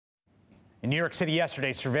In New York City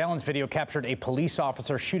yesterday, surveillance video captured a police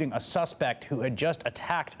officer shooting a suspect who had just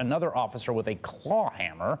attacked another officer with a claw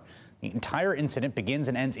hammer. The entire incident begins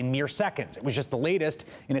and ends in mere seconds. It was just the latest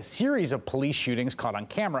in a series of police shootings caught on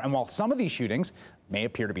camera. And while some of these shootings may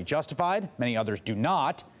appear to be justified, many others do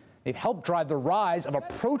not. They've helped drive the rise of a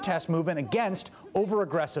protest movement against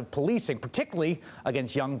over-aggressive policing, particularly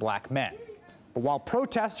against young black men. But while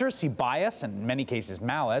protesters see bias and in many cases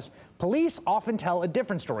malice, police often tell a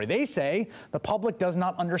different story. They say the public does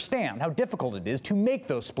not understand how difficult it is to make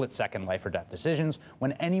those split-second life or death decisions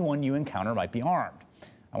when anyone you encounter might be armed.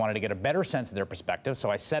 I wanted to get a better sense of their perspective, so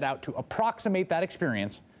I set out to approximate that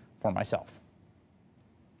experience for myself.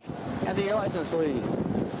 Can I see your license, please?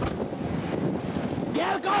 Get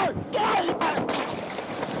out of the car! Get out of the car!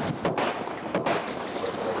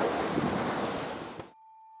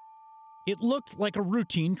 It looked like a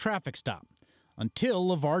routine traffic stop until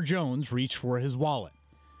LeVar Jones reached for his wallet.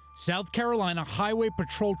 South Carolina Highway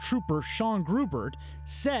Patrol Trooper Sean Grubert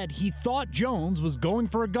said he thought Jones was going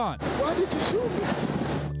for a gun. Why did you shoot me?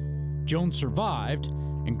 Jones survived,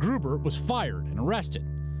 and Grubert was fired and arrested.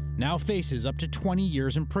 Now faces up to 20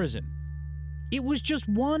 years in prison. It was just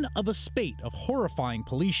one of a spate of horrifying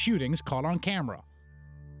police shootings caught on camera.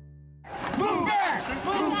 Move back!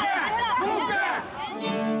 Move back! Move back!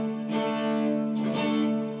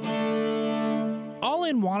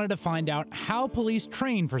 Allin wanted to find out how police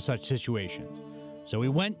train for such situations, so he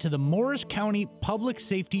went to the Morris County Public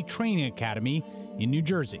Safety Training Academy in New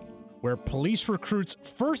Jersey, where police recruits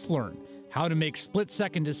first learn how to make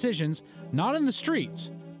split-second decisions not in the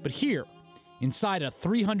streets, but here, inside a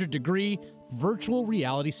 300-degree virtual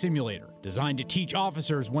reality simulator designed to teach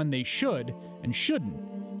officers when they should and shouldn't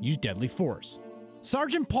use deadly force.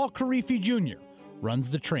 Sergeant Paul Carifi Jr. runs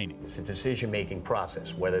the training. It's a decision-making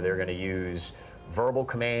process, whether they're going to use verbal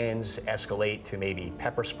commands, escalate to maybe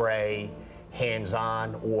pepper spray,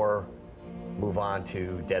 hands-on, or move on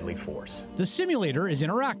to deadly force. The simulator is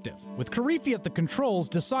interactive, with Carifi at the controls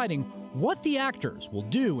deciding what the actors will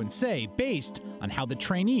do and say based on how the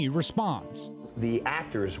trainee responds. The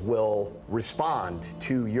actors will respond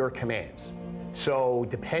to your commands. So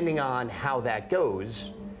depending on how that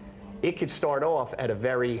goes, it could start off at a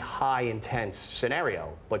very high intense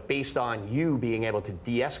scenario, but based on you being able to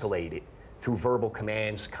de-escalate it through verbal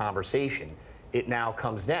commands, conversation, it now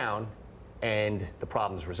comes down and the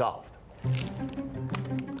problem's resolved.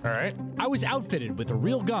 All right. I was outfitted with a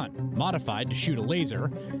real gun, modified to shoot a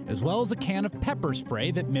laser, as well as a can of pepper spray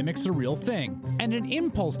that mimics a real thing, and an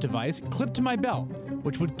impulse device clipped to my belt,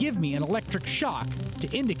 which would give me an electric shock to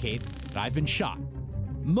indicate that I've been shot.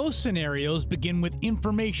 Most scenarios begin with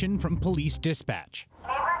information from police dispatch.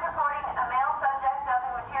 Neighbors reporting a male subject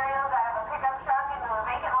dumping materials out of a pickup truck into a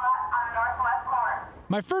vacant lot on the northwest corner.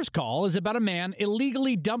 My first call is about a man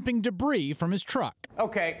illegally dumping debris from his truck.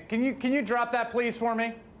 Okay, can you drop that please for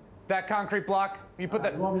me? That concrete block? You put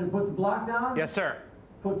that. You want me to put the block down? Yes, sir.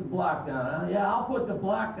 Put the block down, huh? Yeah, I'll put the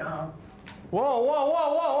block down. Whoa, whoa,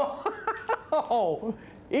 whoa, whoa! Oh,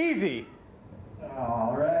 easy.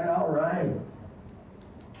 All right, all right.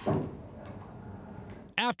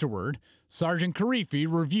 Afterward, Sergeant Carifi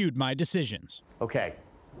reviewed my decisions. Okay,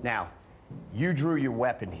 now, you drew your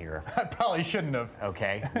weapon here. I probably shouldn't have.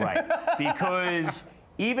 Okay, right. Because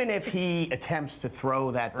even if he attempts to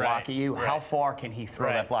throw that block at you, how far can he throw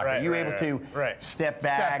that block? Are you able to step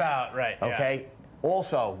back? Step out, right. Okay. Yeah.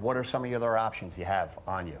 Also, what are some of the other options you have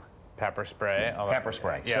on you? Pepper spray. Pepper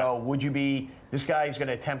spray. Yeah. So would you be, this guy's going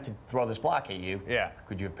to attempt to throw this block at you. Yeah.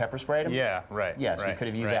 Could you have pepper sprayed him? Yeah, right. Yes, you could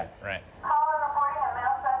have used that. Right. Caller reporting a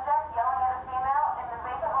male subject yelling at a female in the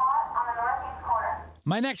vacant lot on the northeast corner.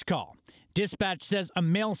 My next call. Dispatch says a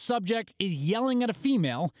male subject is yelling at a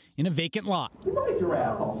female in a vacant lot. You look at your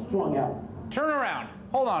ass all strung out. Turn around.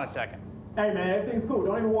 Hold on a second. Hey, man, everything's cool.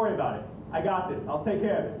 Don't even worry about it. I got this. I'll take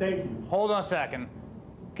care of it. Thank you. Hold on a second.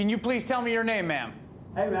 Can you please tell me your name, ma'am?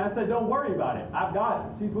 Hey, man, I said don't worry about it. I've got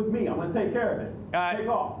it. She's with me. I'm going to take care of it. Take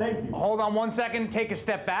off. Thank you. Hold on 1 second. Take a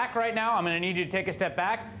step back right now. I'm going to need you to take a step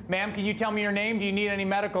back. Ma'am, can you tell me your name? Do you need any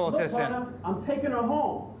medical assistance? Brother, I'm taking her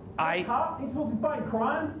home. Cop ain't supposed to be fighting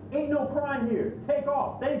crime. Ain't no crime here. Take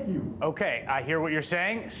off. Thank you. Okay, I hear what you're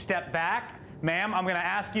saying. Step back. Ma'am, I'm going to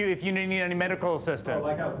ask you if you need any medical assistance.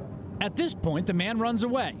 At this point, the man runs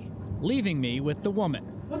away, leaving me with the woman.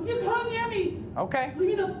 Don't you come near me! Okay. Leave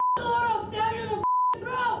me the alone, I'll stab you in the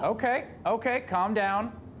throat! Okay, calm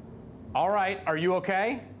down. All right, are you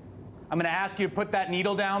okay? I'm going to ask you to put that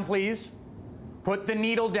needle down, please. Put the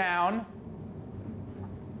needle down.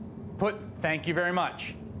 Thank you very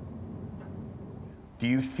much. Do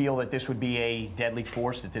you feel that this would be a deadly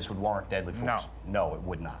force, that this would warrant deadly force? No. No, it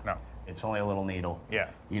would not. No. It's only a little needle. Yeah.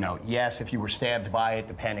 You know, yes, if you were stabbed by it,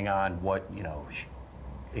 depending on what, you know,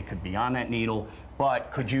 it could be on that needle,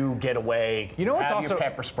 but could you get away? You know what's have also your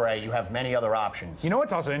pepper spray, you have many other options. You know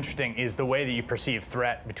what's also interesting is the way that you perceive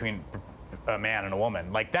threat between a man and a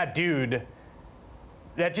woman. Like that dude,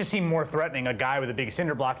 that just seemed more threatening, a guy with a big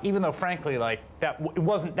cinder block, even though frankly, like that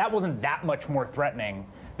wasn't that much more threatening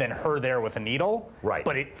than her there with a needle. Right.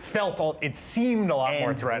 But it seemed a lot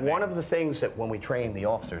more threatening. One of the things that when we train the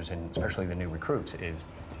officers, and especially the new recruits, is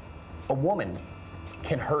a woman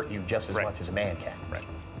can hurt you just as much as a man can. Right.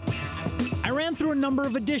 I ran through a number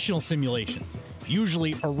of additional simulations,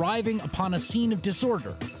 usually arriving upon a scene of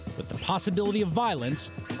disorder, with the possibility of violence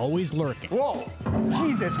always lurking. Whoa!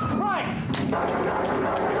 Jesus Christ!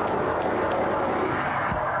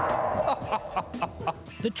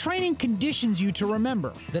 The training conditions you to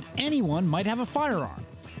remember that anyone might have a firearm,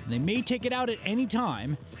 and they may take it out at any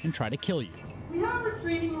time and try to kill you. We have a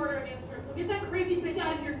restraining order against her, so get that crazy bitch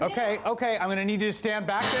out of here. Okay, okay, I'm gonna need you to stand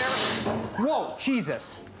back there. Whoa,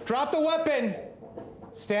 Jesus. Drop the weapon.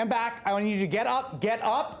 Stand back. I need you to get up,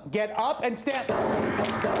 and stand.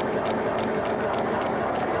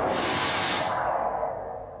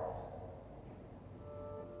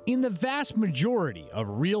 In the vast majority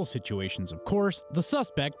of real situations, of course, the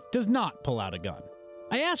suspect does not pull out a gun.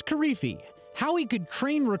 I asked Karifi how he could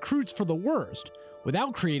train recruits for the worst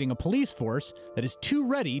without creating a police force that is too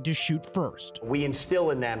ready to shoot first. We instill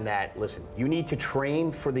in them that, listen, you need to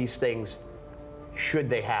train for these things should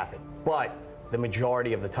they happen. But the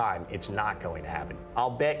majority of the time, it's not going to happen. I'll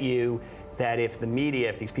bet you that if the media,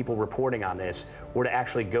 if these people reporting on this, were to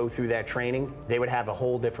actually go through that training, they would have a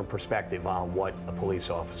whole different perspective on what a police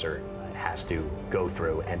officer has to go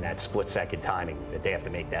through and that split-second timing that they have to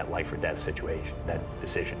make that life or death situation, that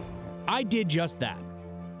decision. I did just that.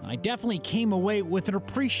 I definitely came away with an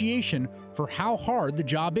appreciation for how hard the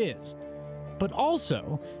job is, but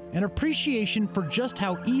also an appreciation for just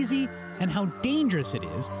how easy and how dangerous it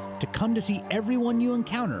is to come to see everyone you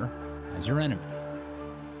encounter as your enemy.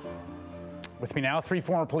 With me now, 3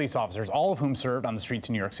 former police officers, all of whom served on the streets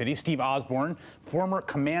in New York City. Steve Osborne, former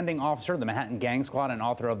commanding officer of the Manhattan Gang Squad and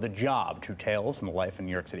author of The Job, True Tales from the Life of a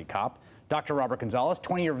New York City Cop. Dr. Robert Gonzalez,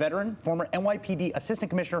 20-year veteran, former NYPD Assistant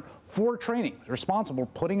Commissioner for Training, responsible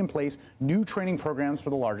for putting in place new training programs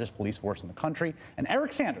for the largest police force in the country. And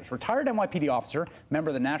Eric Sanders, retired NYPD officer,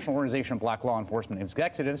 member of the National Organization of Black Law Enforcement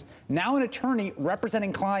Executives, now an attorney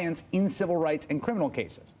representing clients in civil rights and criminal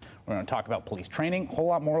cases. We're going to talk about police training, a whole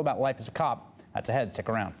lot more about life as a cop. That's ahead. Stick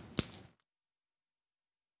around.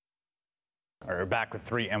 We're back with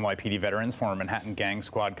 3 NYPD veterans, former Manhattan Gang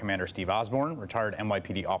Squad Commander Steve Osborne, retired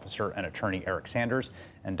NYPD officer and attorney Eric Sanders,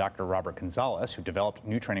 and Dr. Robert Gonzalez, who developed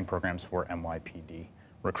new training programs for NYPD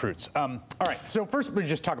recruits. All right, so first we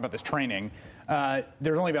just talk about this training.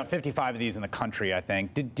 There's only about 55 of these in the country, I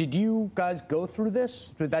think. Did you guys go through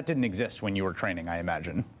this? That didn't exist when you were training, I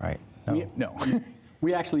imagine. Right. No.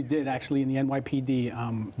 We actually did, in the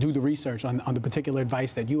NYPD, do the research on the particular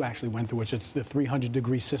advice that you actually went through, which is the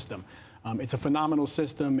 300-degree system. It's a phenomenal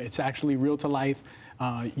system. It's actually real to life.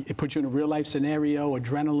 It puts you in a real life scenario,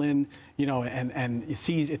 adrenaline, you know, and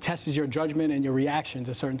it tests your judgment and your reaction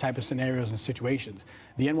to certain type of scenarios and situations.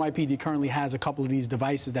 The NYPD currently has a couple of these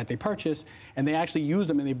devices that they purchase, and they actually use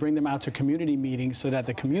them and they bring them out to community meetings so that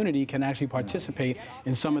the community can actually participate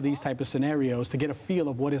in some of these type of scenarios to get a feel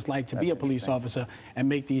of what it's like to be a police officer and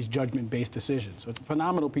make these judgment-based decisions. So it's a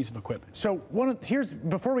phenomenal piece of equipment. So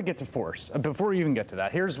before we get to force, before we even get to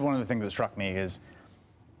that, here's one of the things that struck me is,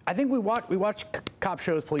 I think we watch cop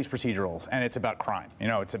shows, police procedurals, and it's about crime. You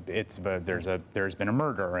know, there's been a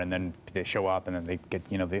murder, and then they show up, and then they get,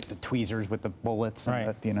 you know, the tweezers with the bullets, and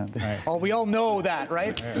right. the, you know, right. Oh, we all know that,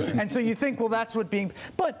 right? And so you think, well, that's what being,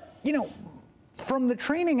 but you know, from the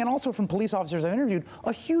training and also from police officers I've interviewed,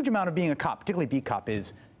 a huge amount of being a cop, particularly beat cop,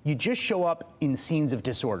 is you just show up in scenes of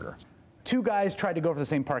disorder. 2 guys tried to go for the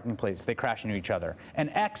same parking place, they crash into each other, and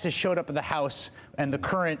X has showed up at the house, and the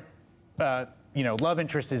current you know, love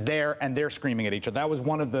interest is there, and they're screaming at each other. That was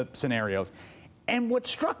one of the scenarios. And what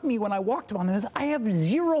struck me when I walked on them is I have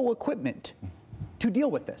 0 equipment to deal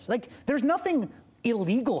with this. Like, there's nothing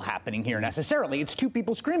illegal happening here necessarily. It's 2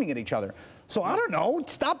 people screaming at each other. So I don't know.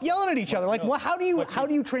 Stop yelling at each other. Like, well, how do you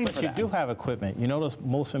train for that? But you do have equipment. You know the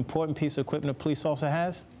most important piece of equipment a police officer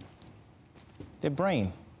has? Their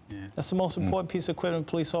brain. Yeah. That's the most important piece of equipment a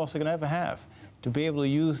police officer can ever have. To be able to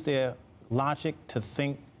use their logic to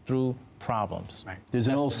think through problems. Right. There's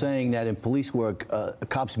an old saying that in police work, a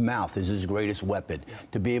cop's mouth is his greatest weapon. Yeah.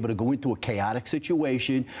 To be able to go into a chaotic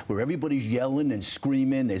situation where everybody's yelling and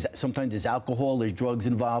screaming, sometimes there's alcohol, there's drugs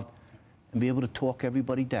involved, and be able to talk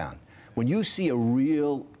everybody down. When you see a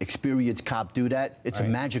real experienced cop do that, it's a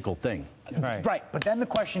magical thing. Right, but then the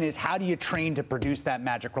question is, how do you train to produce that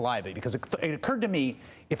magic reliably? Because it occurred to me,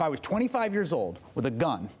 if I was 25 years old with a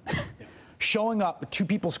gun, showing up with two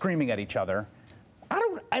people screaming at each other,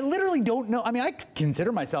 I literally don't know. I mean, I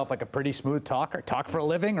consider myself like a pretty smooth talker, talk for a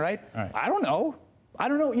living, right? I don't know.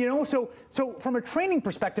 You know, so from a training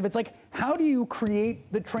perspective, it's like, how do you create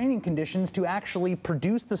the training conditions to actually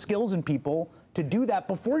produce the skills in people to do that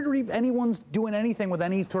before anyone's doing anything with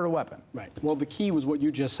any sort of weapon? Right. Well, the key was what you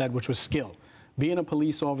just said, which was skill. Being a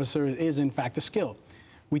police officer is, in fact, a skill.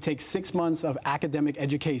 We take 6 months of academic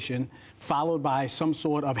education followed by some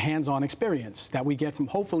sort of hands-on experience that we get from,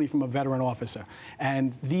 hopefully, from a veteran officer.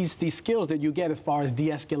 And these skills that you get as far as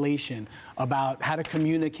de-escalation, about how to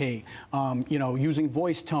communicate, you know, using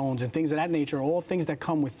voice tones and things of that nature, are all things that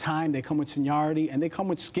come with time, they come with seniority, and they come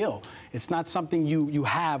with skill. It's not something you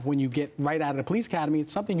have when you get right out of the police academy.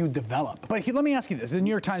 It's something you develop. But let me ask you this. The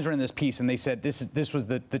New York Times ran this piece, and they said this was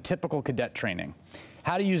the typical cadet training.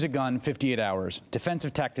 How to use a gun, 58 hours.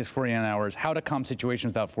 Defensive tactics, 49 hours. How to calm situations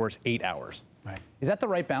without force, 8 hours. Right. Is that the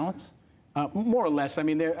right balance? More or less. I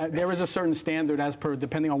mean, there is a certain standard as per,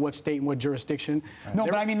 depending on what state and what jurisdiction. No,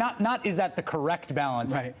 but I mean, not is that the correct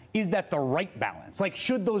balance? Right. Is that the right balance? Like,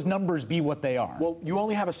 should those numbers be what they are? Well, you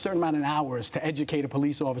only have a certain amount of hours to educate a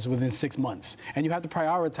police officer within 6 months, and you have to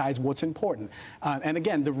prioritize what's important. And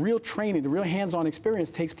again, the real training, the real hands-on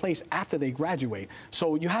experience takes place after they graduate.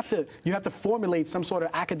 So you have to formulate some sort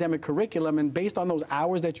of academic curriculum, and based on those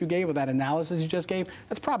hours that you gave or that analysis you just gave,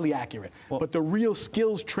 that's probably accurate. But the real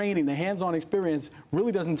skills training, the hands-on experience,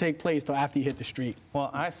 really doesn't take place till after you hit the street.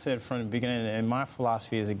 Well, I said from the beginning, and my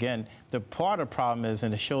philosophy is, again, the part of the problem is,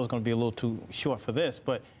 and the show is going to be a little too short for this,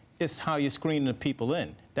 but it's how you screen the people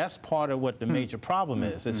in. That's part of what the major problem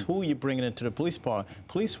is. It's who you're bringing into the police department.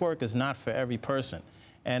 Police work is not for every person.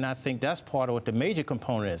 And I think that's part of what the major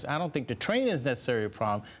component is. I don't think the training is necessarily a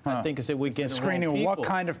problem. I think it's that we get screening what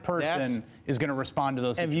kind of person is going to respond to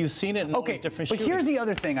those. Have you seen it in all these different shootings? But here's the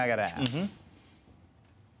other thing I got to ask.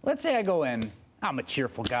 Let's say I go in, I'm a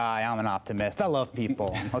cheerful guy, I'm an optimist, I love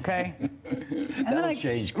people, okay? And That'll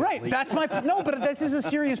change quickly. Right, that's my, no, but this is a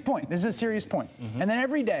serious point. This is a serious point. And then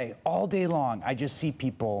every day, all day long, I just see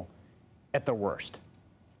people at their worst.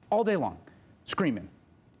 All day long, screaming.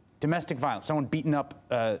 Domestic violence, someone beating up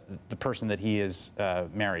the person that he is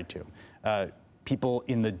married to. People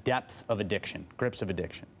in the depths of addiction, grips of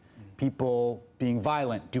addiction. People being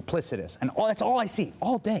violent, duplicitous, and that's all I see,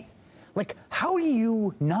 all day. Like, how do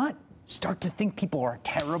you not start to think people are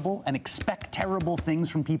terrible and expect terrible things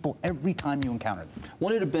from people every time you encounter them?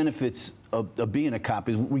 One of the benefits of being a cop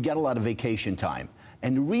is we get a lot of vacation time.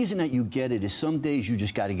 And the reason that you get it is some days you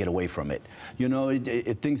just got to get away from it. You know,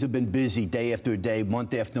 things have been busy day after day,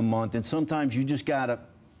 month after month, and sometimes you just got to,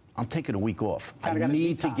 I'm taking a week off. I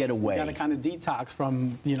need to get away. You got to kind of detox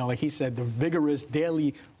from, you know, like he said, the vigorous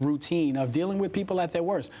daily routine of dealing with people at their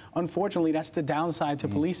worst. Unfortunately, that's the downside to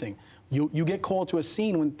policing. You get called to a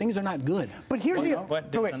scene when things are not good. But here's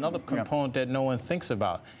But there's another component that no one thinks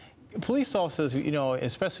about. Police officers, you know,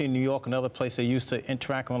 especially in New York and other places, they used to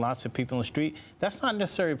interact with lots of people on the street. That's not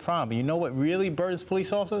necessarily a problem. You know what really burdens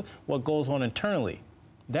police officers? What goes on internally.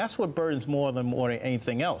 That's what burdens more than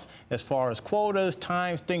anything else. As far as quotas,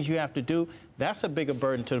 times, things you have to do, that's a bigger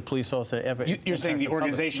burden to the police officer ever. You're saying the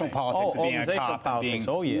organizational politics of being a cop. Politics.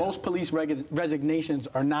 Oh, yeah. Most police resignations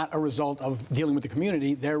are not a result of dealing with the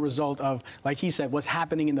community. They're a result of, like he said, what's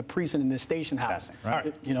happening in the precinct, in the station house.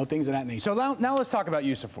 Right. You know, things of that nature. So now let's talk about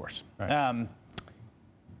use of force. Right.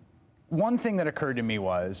 One thing that occurred to me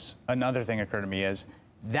was, another thing occurred to me is,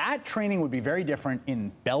 that training would be very different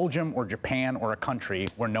in Belgium or Japan or a country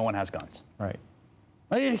where no one has guns. Right.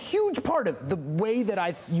 A huge part of the way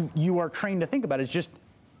that you are trained to think about it is just,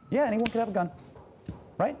 yeah, anyone could have a gun,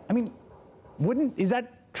 right? I mean, is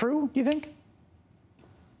that true, do you think?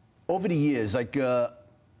 Over the years, like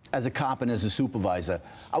as a cop and as a supervisor,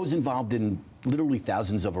 I was involved in literally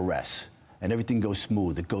thousands of arrests. And everything goes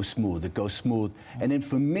smooth, it goes smooth, it goes smooth. And then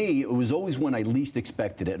for me, it was always when I least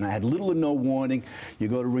expected it. And I had little or no warning. You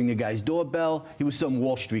go to ring the guy's doorbell. He was some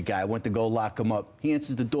Wall Street guy. I went to go lock him up. He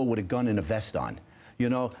answers the door with a gun and a vest on. You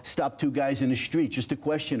know, stop two guys in the street just to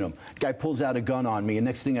question them. Guy pulls out a gun on me, and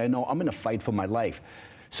next thing I know, I'm in a fight for my life.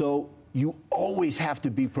 So you always have to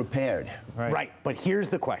be prepared. Right, but here's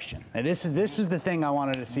the question. And this was the thing I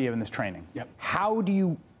wanted to see in this training. Yep. How do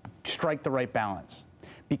you strike the right balance?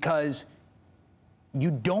 Because you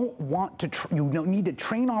don't want to, you don't need to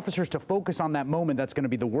train officers to focus on that moment that's going to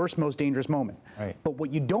be the worst, most dangerous moment. Right. But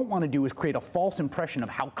what you don't want to do is create a false impression of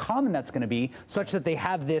how common that's going to be, such that they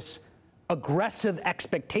have this aggressive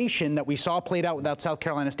expectation that we saw played out with that South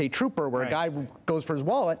Carolina State Trooper, where a guy goes for his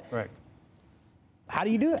wallet. Right. How do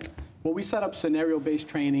you do that? Well, we set up scenario-based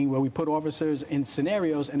training where we put officers in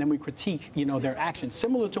scenarios and then we critique, their actions,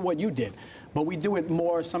 similar to what you did. But we do it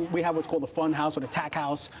more, we have what's called the fun house or the TAC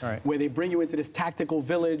house, where they bring you into this tactical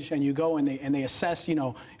village and you go and they assess,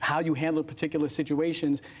 how you handle particular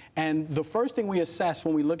situations. And the first thing we assess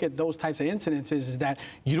when we look at those types of incidences is that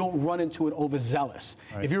you don't run into it overzealous.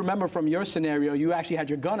 Right. If you remember from your scenario, you actually had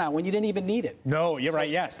your gun out when you didn't even need it. No, you're right,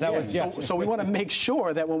 yes. That was, So we want to make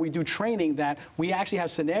sure that when we do training that we actually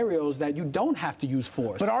have scenarios that you don't have to use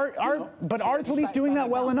force. But are the police doing that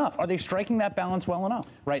well enough? Are they striking that balance well enough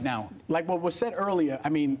right now? Like what was said earlier, I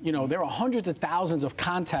mean, there are hundreds of thousands of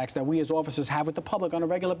contacts that we as officers have with the public on a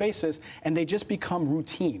regular basis, and they just become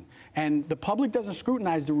routine. And the public doesn't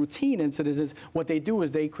scrutinize the routine incidents. What they do is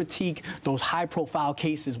they critique those high-profile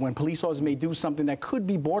cases when police officers may do something that could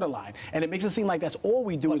be borderline. And it makes it seem like that's all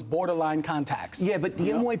we do is borderline contacts. Yeah, but the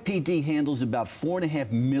NYPD handles about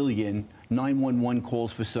 4.5 million 911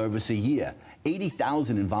 calls for service a year.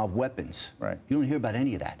 80,000 involve weapons. Right. You don't hear about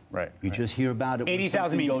any of that. Right. You just hear about it.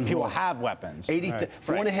 80,000 means people wrong. have weapons.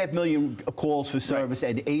 4.5 million calls for service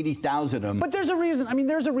and 80,000 of them. But there's a reason. I mean,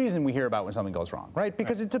 there's a reason we hear about when something goes wrong, right?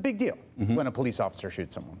 Because it's a big deal when a police officer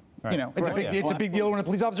shoots someone. Right. It's a big deal when a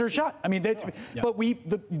police officer is shot. I mean,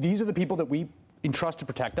 but these are the people that we entrust to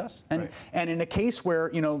protect us. And in a case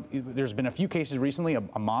where, there's been a few cases recently,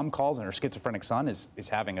 a mom calls and her schizophrenic son is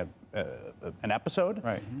having an episode,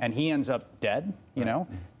 and he ends up dead,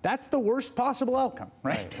 that's the worst possible outcome,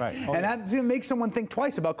 right? Oh, and that's going to make someone think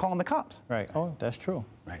twice about calling the cops. Right. Oh, that's true.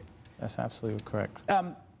 Right. That's absolutely correct.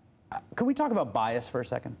 Can we talk about bias for a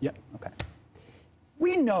second? Yep. Okay.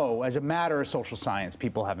 We know, as a matter of social science,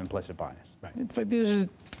 people have implicit bias. Right. In fact,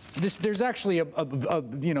 there's actually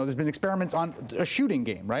there's been experiments on a shooting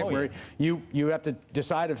game, right? Where you have to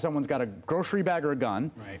decide if someone's got a grocery bag or a gun.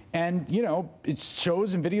 Right. And, it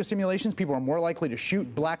shows in video simulations people are more likely to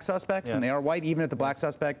shoot black suspects than they are white, even if the black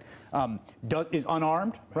suspect is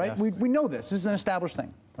unarmed, right? Yes. We know this. This is an established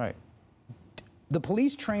thing. Right. The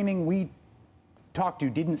police training we talked to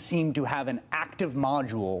didn't seem to have an active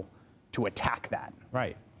module to attack that.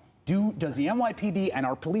 Right. Does the NYPD and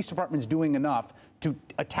our police departments doing enough to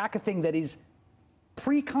attack a thing that is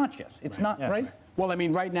pre-conscious? It's not, right? Well, I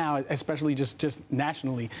mean, right now, especially just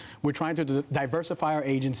nationally, we're trying to diversify our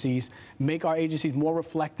agencies, make our agencies more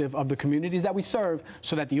reflective of the communities that we serve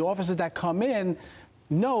so that the officers that come in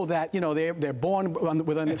know that, they're born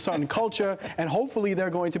with a certain culture, and hopefully they're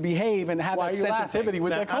going to behave and have that sensitivity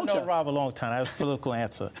with their culture. I know Rob a long time. I have a political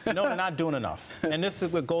answer. They're not doing enough. And this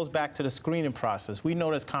is what goes back to the screening process. We know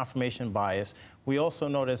there's confirmation bias. We also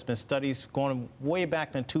know there's been studies going way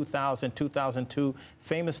back in 2000, 2002,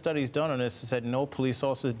 famous studies done on this that said no police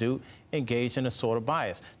officers do engage in a sort of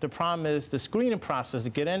bias. The problem is the screening process to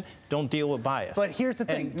get in don't deal with bias. But here's the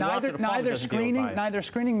thing, neither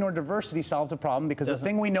screening nor diversity solves the problem, because the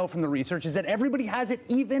thing we know from the research is that everybody has it,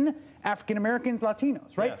 even African Americans,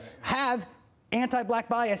 Latinos, right? Yes. Have anti-black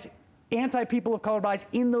bias, anti-people of color bias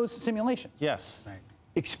in those simulations. Yes. Right.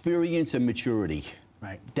 Experience and maturity.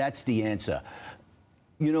 Right. That's the answer.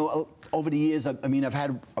 Over the years, I've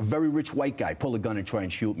had a very rich white guy pull a gun and try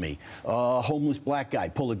and shoot me. A homeless black guy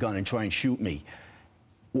pull a gun and try and shoot me.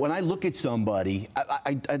 When I look at somebody,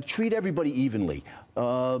 I treat everybody evenly.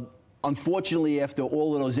 Unfortunately, after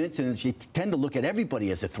all of those incidents, you tend to look at everybody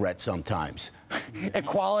as a threat sometimes.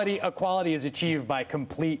 Equality is achieved by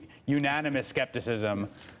complete unanimous skepticism.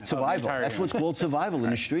 Survival. That's what's called survival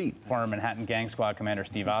in the street. Former Manhattan Gang Squad Commander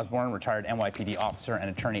Steve Osborne, retired NYPD officer and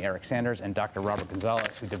attorney Eric Sanders, and Dr. Robert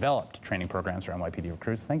Gonzalez, who developed training programs for NYPD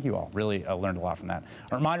recruits. Thank you all. Really learned a lot from that.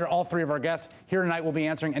 A reminder, all three of our guests here tonight will be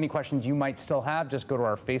answering any questions you might still have. Just go to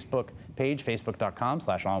our Facebook page,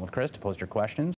 facebook.com/onwithchris, to post your questions.